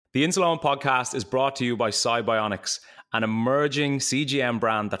The Insuleoin podcast is brought to you by Cybionics, an emerging CGM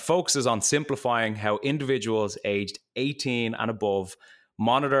brand that focuses on simplifying how individuals aged 18 and above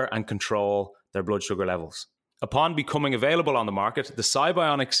monitor and control their blood sugar levels. Upon becoming available on the market, the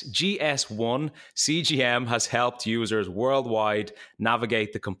Cybionics GS1 CGM has helped users worldwide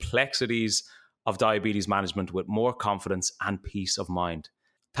navigate the complexities of diabetes management with more confidence and peace of mind.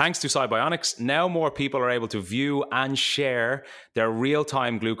 Thanks to Cybionics, now more people are able to view and share their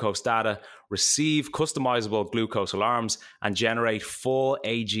real-time glucose data, receive customizable glucose alarms, and generate full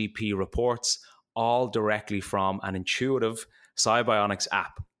AGP reports, all directly from an intuitive Cybionics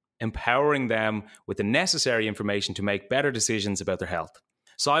app, empowering them with the necessary information to make better decisions about their health.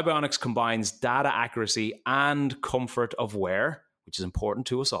 Cybionics combines data accuracy and comfort of wear, which is important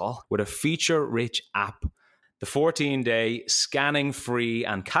to us all, with a feature-rich app. The 14-day scanning-free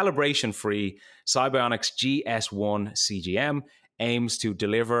and calibration-free Cybionics GS1 CGM aims to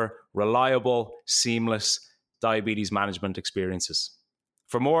deliver reliable, seamless diabetes management experiences.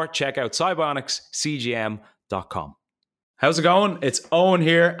 For more, check out cybionicscgm.com. How's it going? It's Owen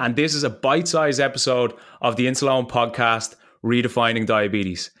here, and this is a bite-sized episode of the Insuleoin podcast, Redefining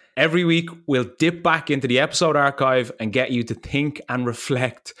Diabetes. Every week, we'll dip back into the episode archive and get you to think and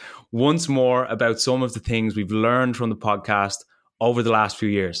reflect once more about some of the things we've learned from the podcast over the last few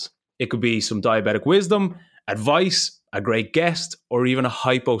years. It could be some diabetic wisdom, advice, a great guest, or even a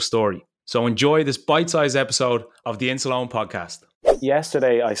hypo story. So enjoy this bite-sized episode of the Insuleoin podcast.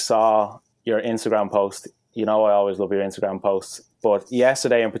 Yesterday, I saw your Instagram post. You know I always love your Instagram posts. But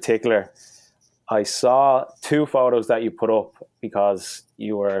yesterday in particular, I saw two photos that you put up because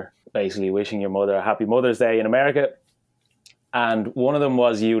you were basically wishing your mother a happy Mother's Day in America. And one of them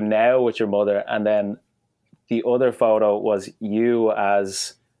was you now with your mother. And then the other photo was you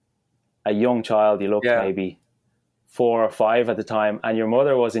as a young child. You looked maybe 4 or 5 at the time. And your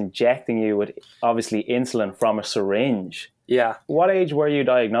mother was injecting you with obviously insulin from a syringe. Yeah. What age were you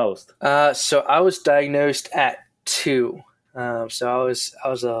diagnosed? So I was diagnosed at 2. So I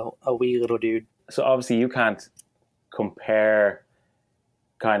was a wee little dude. So obviously you can't compare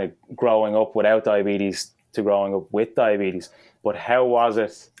kind of growing up without diabetes to growing up with diabetes. But how was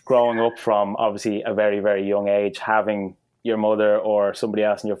it growing up from obviously a very, very young age, having your mother or somebody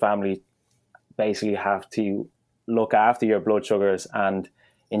else in your family basically have to look after your blood sugars and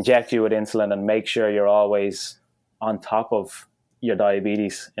inject you with insulin and make sure you're always on top of your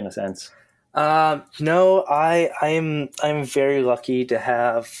diabetes in a sense? No, I'm very lucky to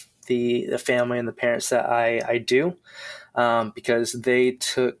have the family and the parents that I do, because they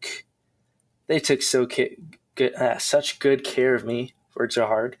took such good care of me. Words are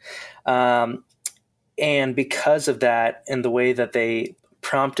hard, and because of that, and the way that they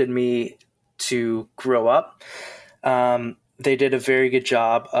prompted me to grow up, they did a very good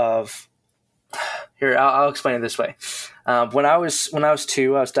job of. Here, I'll explain it this way. When I was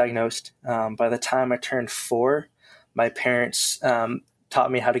 2, I was diagnosed. By the time I turned 4, my parents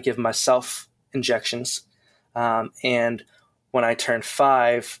taught me how to give myself injections. And when I turned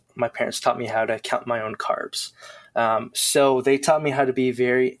 5, my parents taught me how to count my own carbs. So they taught me how to be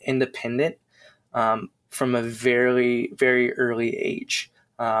very independent from a very, very early age.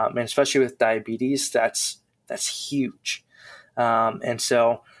 And especially with diabetes, that's huge. And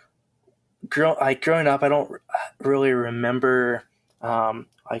so growing up, I don't really remember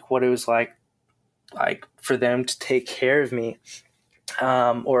what it was like for them to take care of me,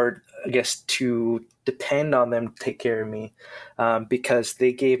 or I guess to depend on them to take care of me, because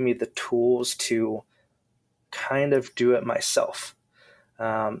they gave me the tools to kind of do it myself.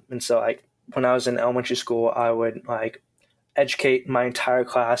 And so when I was in elementary school, I would educate my entire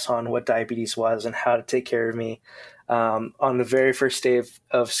class on what diabetes was and how to take care of me on the very first day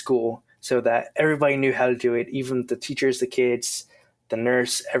of school, so that everybody knew how to do it, even the teachers, the kids, the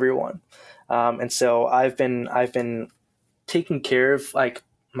nurse, everyone. And so I've been taking care of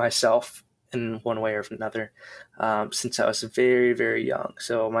myself in one way or another since I was very, very young.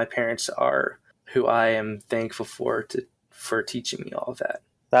 So my parents are who I am thankful for teaching me all of that.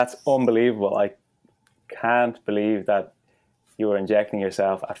 That's unbelievable. I can't believe that you were injecting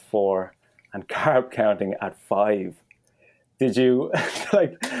yourself at 4 and carb counting at 5. Did you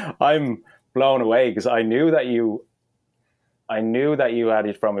I'm blown away because I knew that you had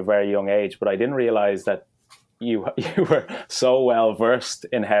it from a very young age, but I didn't realize that you were so well versed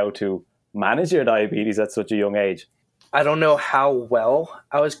in how to manage your diabetes at such a young age. I don't know how well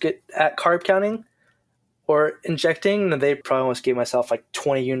I was good at carb counting or injecting. They probably almost gave myself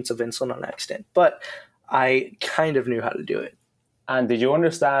 20 units of insulin on accident, but I kind of knew how to do it. And did you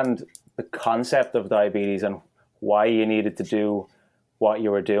understand the concept of diabetes and why you needed to do what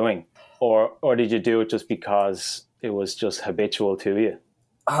you were doing, or did you do it just because it was just habitual to you?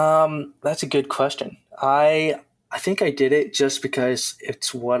 That's a good question. I think I did it just because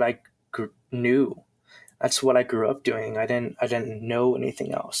it's what I knew. That's what I grew up doing. I didn't know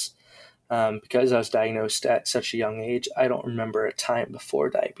anything else. Because I was diagnosed at such a young age, I don't remember a time before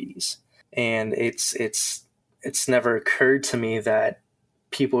diabetes, and it's never occurred to me that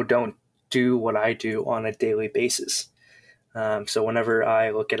people don't do what I do on a daily basis. So whenever I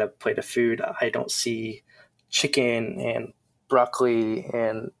look at a plate of food, I don't see chicken and broccoli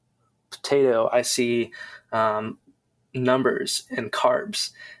and potato. I see numbers and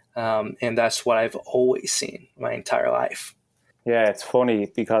carbs, and that's what I've always seen my entire life. Yeah, it's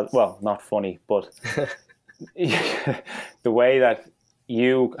funny because, well, not funny, but the way that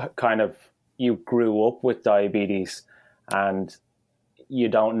you grew up with diabetes and you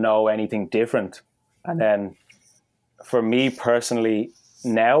don't know anything different. And then for me personally,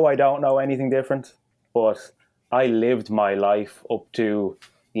 now I don't know anything different, but I lived my life up to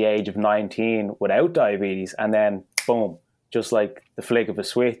the age of 19 without diabetes. And then boom, just like the flick of a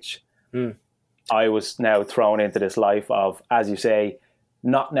switch, I was now thrown into this life of, as you say,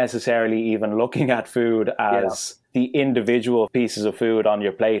 not necessarily even looking at food as the individual pieces of food on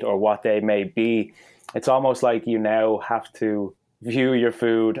your plate or what they may be. It's almost like you now have to view your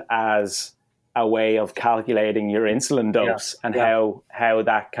food as a way of calculating your insulin dose and how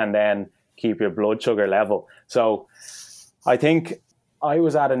that can then keep your blood sugar level. So I think I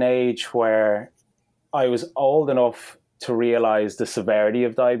was at an age where I was old enough to realize the severity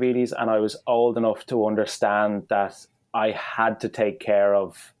of diabetes, and I was old enough to understand that I had to take care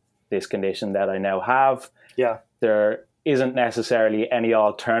of this condition that I now have. Yeah. There isn't necessarily any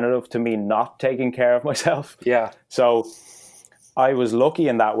alternative to me not taking care of myself. Yeah. So I was lucky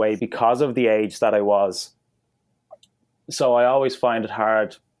in that way because of the age that I was. So I always find it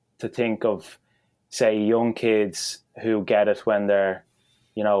hard to think of, say, young kids who get it when they're,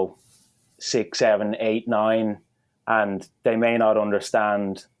 6, 7, 8, 9, and they may not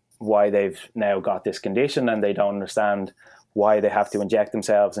understand why they've now got this condition, and they don't understand why they have to inject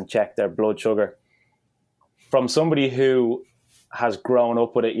themselves and check their blood sugar. From somebody who has grown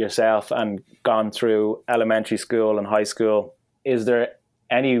up with it yourself and gone through elementary school and high school, is there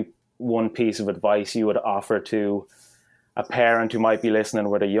any one piece of advice you would offer to a parent who might be listening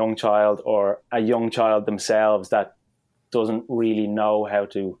with a young child or a young child themselves that doesn't really know how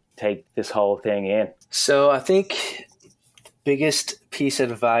to take this whole thing in? So I think the biggest piece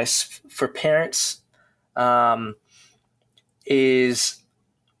of advice for parents is,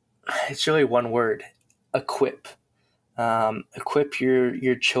 it's really one word: equip. Equip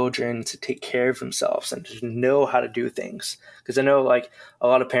your children to take care of themselves and to know how to do things. Because I know, like, a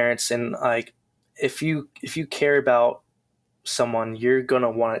lot of parents, and like, if you care about someone, you're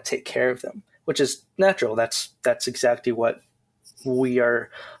gonna want to take care of them, which is natural. That's exactly what we are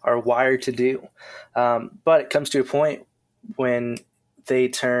wired to do. But it comes to a point when they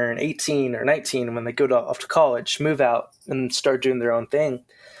turn 18 or 19, when they go off to college, move out, and start doing their own thing.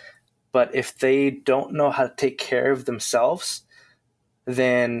 But if they don't know how to take care of themselves,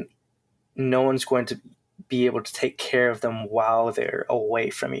 then no one's going to be able to take care of them while they're away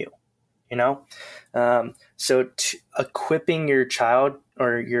from you, So equipping your child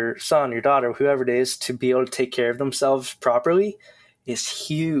or your son, your daughter, whoever it is, to be able to take care of themselves properly is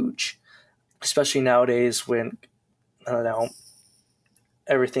huge, especially nowadays when, I don't know,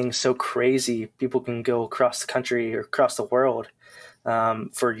 everything's so crazy. People can go across the country or across the world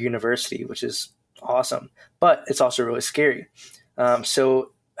for university, which is awesome, but it's also really scary.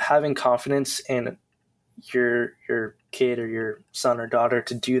 So having confidence in your kid or your son or daughter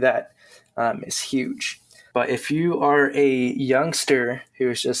to do that is huge. But if you are a youngster who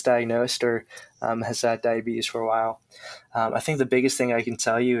is just diagnosed or has had diabetes for a while, I think the biggest thing I can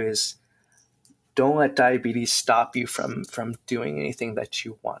tell you is don't let diabetes stop you from doing anything that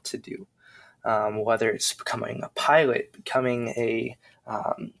you want to do. Whether it's becoming a pilot, becoming a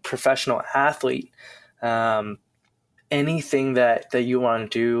professional athlete, anything that you want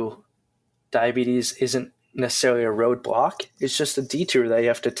to do, diabetes isn't necessarily a roadblock. It's just a detour that you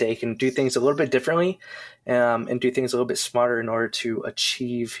have to take and do things a little bit differently and do things a little bit smarter in order to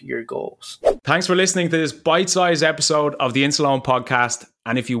achieve your goals. Thanks for listening to this bite-sized episode of the Insulone podcast.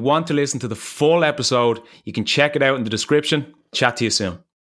 And if you want to listen to the full episode, you can check it out in the description. Chat to you soon.